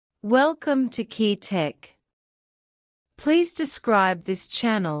Welcome to Key Tech. Please describe this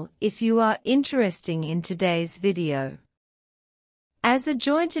channel if you are interested in today's video. As a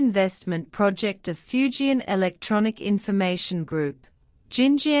joint investment project of Fujian Electronic Information Group,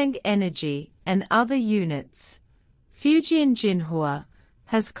 Xinjiang Energy, and other units, Fujian Jinhua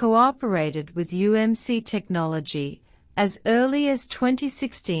has cooperated with UMC Technology as early as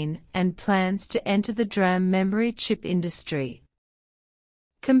 2016 and plans to enter the DRAM memory chip industry.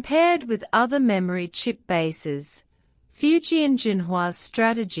 Compared with other memory chip bases, Fujian Jinhua's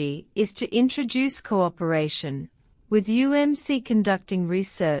strategy is to introduce cooperation, with UMC conducting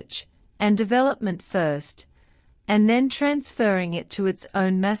research and development first, and then transferring it to its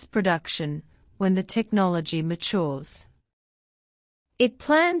own mass production when the technology matures. It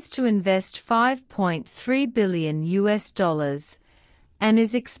plans to invest $5.3 billion and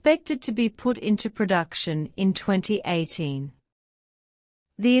is expected to be put into production in 2018.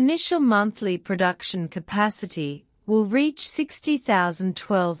 The initial monthly production capacity will reach 60,000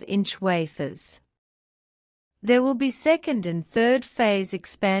 12-inch wafers. There will be second and third phase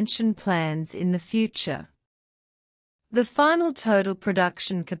expansion plans in the future. The final total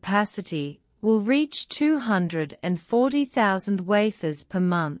production capacity will reach 240,000 wafers per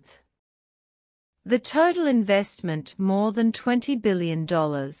month. The total investment more than $20 billion.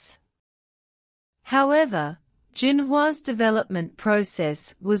 However, Jinhua's development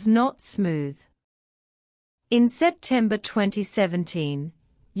process was not smooth. In September 2017,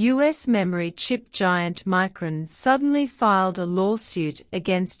 U.S. memory chip giant Micron suddenly filed a lawsuit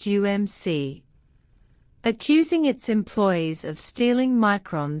against UMC, accusing its employees of stealing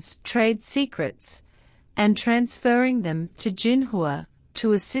Micron's trade secrets and transferring them to Jinhua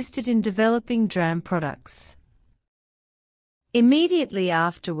to assist it in developing DRAM products. Immediately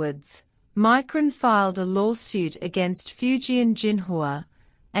afterwards, Micron filed a lawsuit against Fujian Jinhua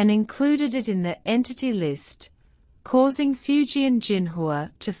and included it in the entity list, causing Fujian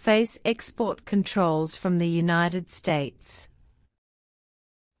Jinhua to face export controls from the United States.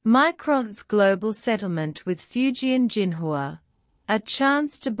 Micron's global settlement with Fujian Jinhua, a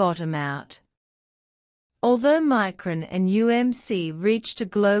chance to bottom out. Although Micron and UMC reached a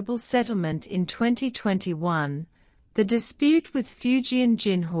global settlement in 2021, the dispute with Fujian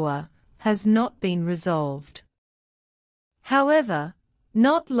Jinhua has not been resolved. However,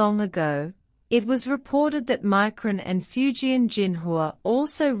 not long ago, it was reported that Micron and Fujian Jinhua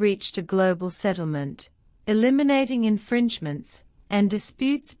also reached a global settlement, eliminating infringements and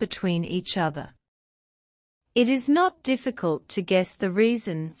disputes between each other. It is not difficult to guess the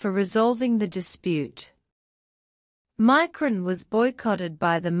reason for resolving the dispute. Micron was boycotted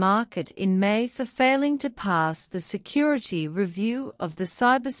by the market in May for failing to pass the security review of the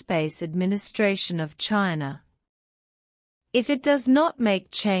Cyberspace Administration of China. If it does not make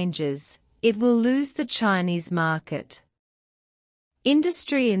changes, it will lose the Chinese market.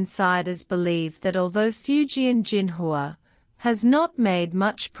 Industry insiders believe that although Fujian Jinhua has not made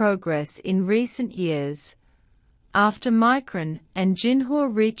much progress in recent years, after Micron and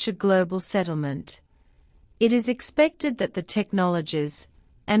Jinhua reach a global settlement, it is expected that the technologies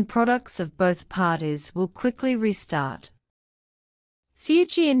and products of both parties will quickly restart.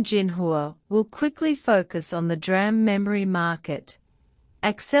 Fujian Jinhua will quickly focus on the DRAM memory market,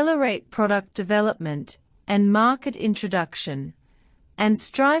 accelerate product development and market introduction, and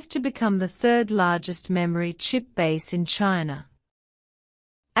strive to become the third largest memory chip base in China.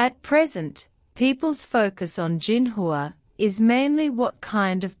 At present, people's focus on Jinhua is mainly what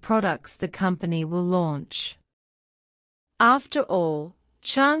kind of products the company will launch. After all,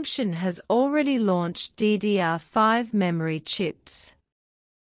 Changshan has already launched DDR5 memory chips.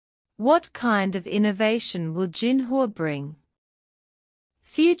 What kind of innovation will Jinhua bring?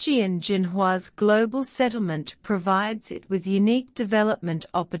 Fujian Jinhua's global settlement provides it with unique development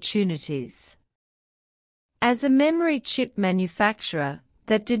opportunities. As a memory chip manufacturer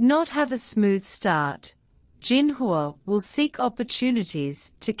that did not have a smooth start, Jinhua will seek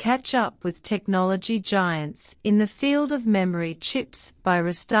opportunities to catch up with technology giants in the field of memory chips by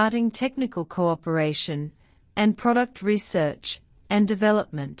restarting technical cooperation and product research and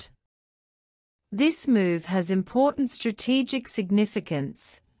development. This move has important strategic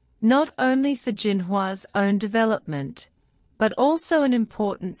significance, not only for Jinhua's own development, but also an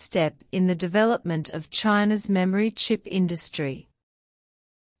important step in the development of China's memory chip industry.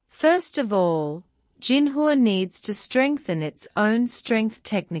 First of all, Jinhua needs to strengthen its own strength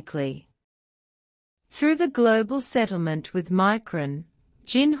technically. Through the global settlement with Micron,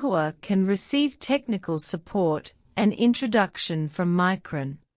 Jinhua can receive technical support and introduction from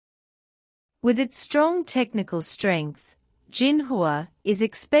Micron. With its strong technical strength, Jinhua is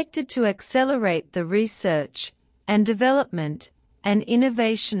expected to accelerate the research and development and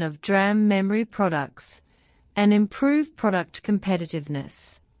innovation of DRAM memory products and improve product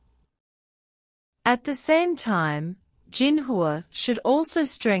competitiveness. At the same time, Jinhua should also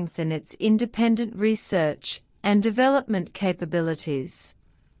strengthen its independent research and development capabilities,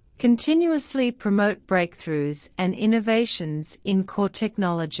 continuously promote breakthroughs and innovations in core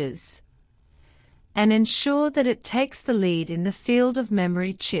technologies, and ensure that it takes the lead in the field of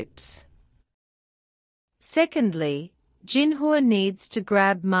memory chips. Secondly, Jinhua needs to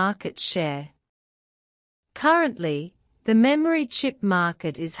grab market share. Currently, the memory chip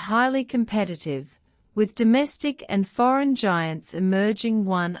market is highly competitive, with domestic and foreign giants emerging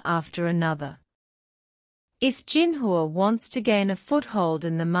one after another. If Jinhua wants to gain a foothold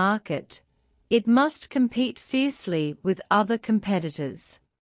in the market, it must compete fiercely with other competitors.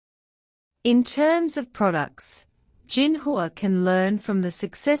 In terms of products, Jinhua can learn from the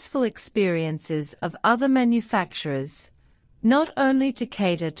successful experiences of other manufacturers, not only to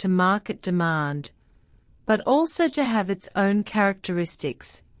cater to market demand, but also to have its own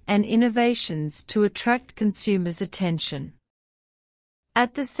characteristics and innovations to attract consumers' attention.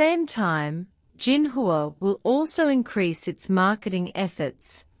 At the same time, Jinhua will also increase its marketing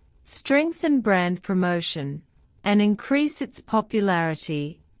efforts, strengthen brand promotion, and increase its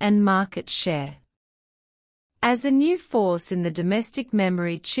popularity and market share. As a new force in the domestic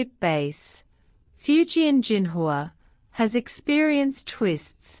memory chip base, Fujian Jinhua has experienced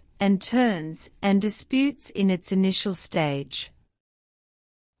twists and turns and disputes in its initial stage.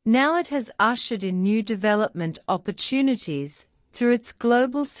 Now it has ushered in new development opportunities through its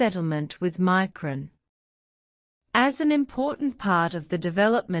global settlement with Micron. As an important part of the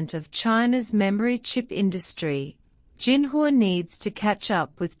development of China's memory chip industry, Jinhua needs to catch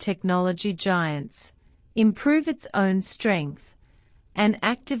up with technology giants, improve its own strength, and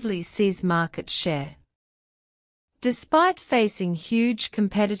actively seize market share. Despite facing huge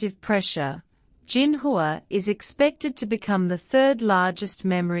competitive pressure, Jinhua is expected to become the third largest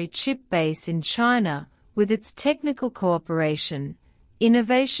memory chip base in China, with its technical cooperation,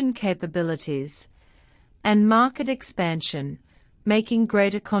 innovation capabilities, and market expansion, making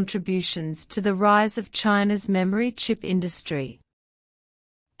greater contributions to the rise of China's memory chip industry.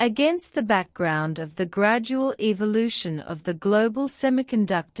 Against the background of the gradual evolution of the global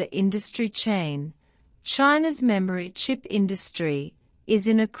semiconductor industry chain, China's memory chip industry is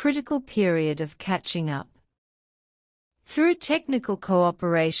in a critical period of catching up. Through technical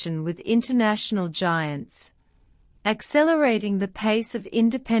cooperation with international giants, accelerating the pace of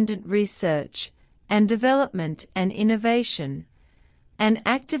independent research and development and innovation, and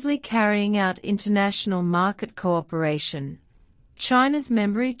actively carrying out international market cooperation, China's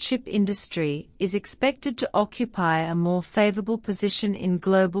memory chip industry is expected to occupy a more favorable position in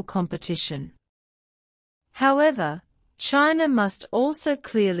global competition. However, China must also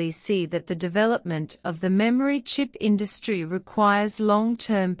clearly see that the development of the memory chip industry requires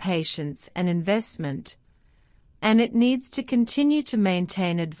long-term patience and investment, and it needs to continue to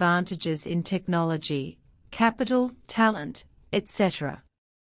maintain advantages in technology, capital, talent, etc.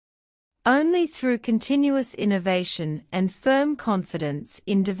 Only through continuous innovation and firm confidence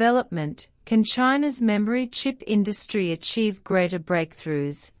in development can China's memory chip industry achieve greater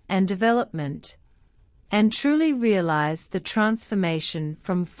breakthroughs and development, and truly realize the transformation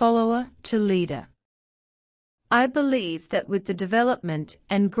from follower to leader. I believe that with the development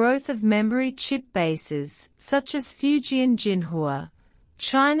and growth of memory chip bases such as Fujian Jinhua,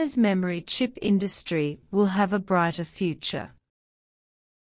 China's memory chip industry will have a brighter future.